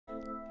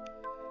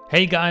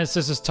Hey guys,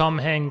 this is Tom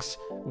Hanks.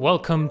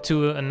 Welcome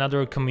to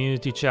another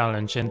community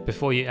challenge, and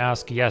before you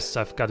ask, yes,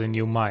 I've got a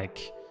new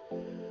mic.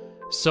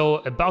 So,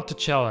 about the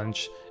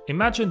challenge,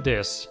 imagine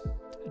this.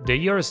 The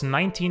year is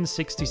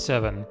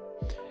 1967.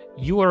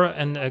 You are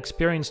an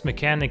experienced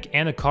mechanic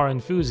and a car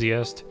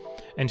enthusiast,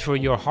 and through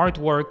your hard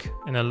work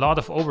and a lot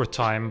of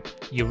overtime,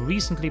 you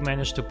recently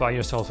managed to buy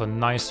yourself a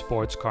nice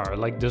sports car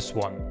like this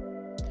one.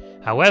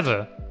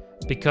 However,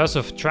 because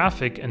of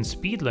traffic and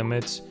speed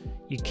limits,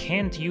 you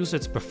can't use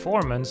its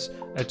performance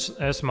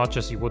as much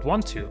as you would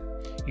want to.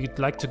 You'd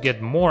like to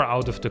get more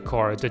out of the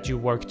car that you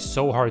worked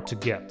so hard to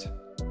get.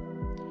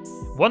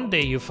 One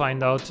day you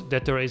find out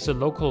that there is a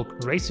local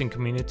racing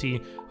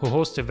community who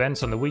hosts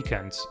events on the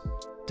weekends.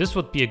 This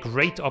would be a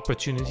great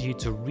opportunity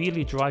to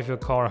really drive your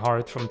car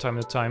hard from time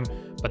to time,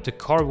 but the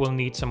car will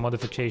need some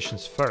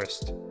modifications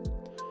first.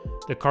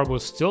 The car will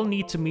still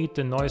need to meet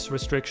the noise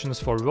restrictions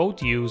for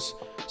road use,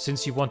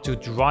 since you want to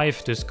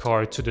drive this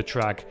car to the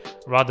track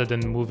rather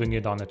than moving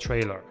it on a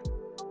trailer.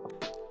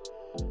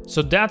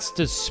 So that's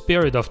the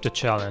spirit of the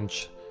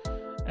challenge.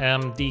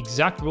 The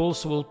exact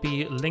rules will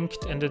be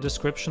linked in the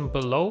description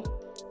below.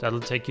 That'll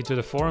take you to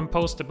the forum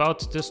post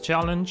about this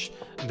challenge.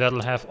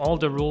 That'll have all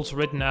the rules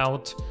written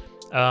out,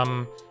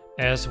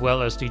 as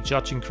well as the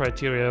judging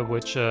criteria,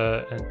 which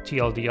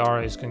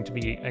TLDR is going to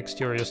be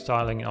exterior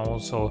styling and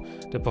also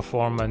the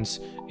performance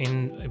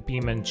in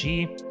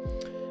BeamNG.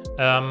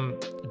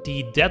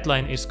 The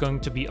deadline is going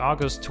to be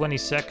August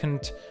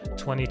 22nd,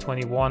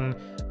 2021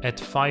 at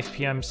 5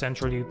 PM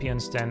Central European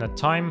Standard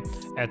Time.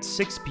 At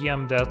 6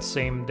 PM that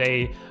same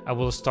day, I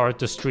will start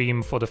the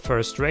stream for the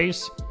first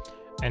race.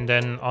 And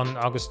then on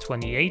August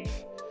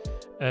 28th,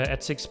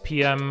 at 6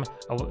 PM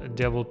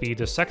there will be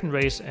the second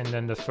race, and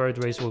then the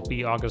third race will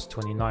be August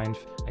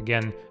 29th,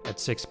 again at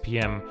 6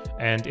 PM,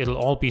 and it'll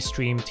all be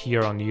streamed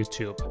here on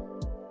YouTube.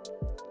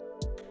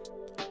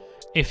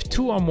 If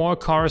 2 or more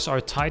cars are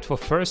tied for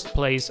first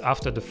place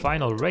after the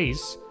final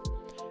race,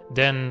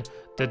 then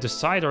the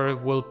decider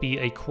will be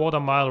a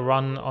quarter-mile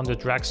run on the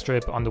drag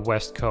strip on the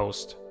west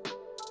coast.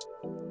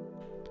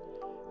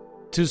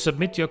 To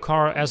submit your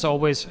car, as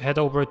always, head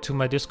over to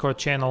my Discord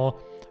channel,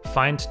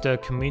 find the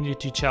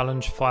community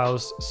challenge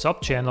files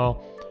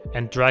sub-channel,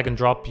 and drag and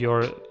drop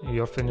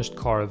your finished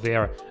car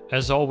there.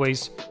 As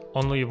always,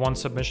 only 1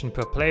 submission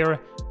per player,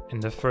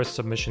 and the first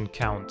submission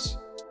counts.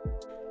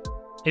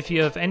 If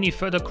you have any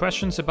further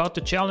questions about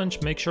the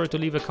challenge, make sure to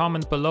leave a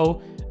comment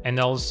below, and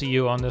I'll see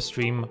you on the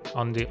stream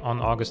on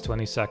August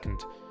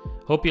 22nd.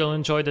 Hope you'll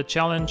enjoy the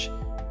challenge,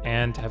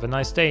 and have a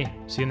nice day.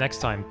 See you next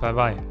time. Bye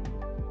bye.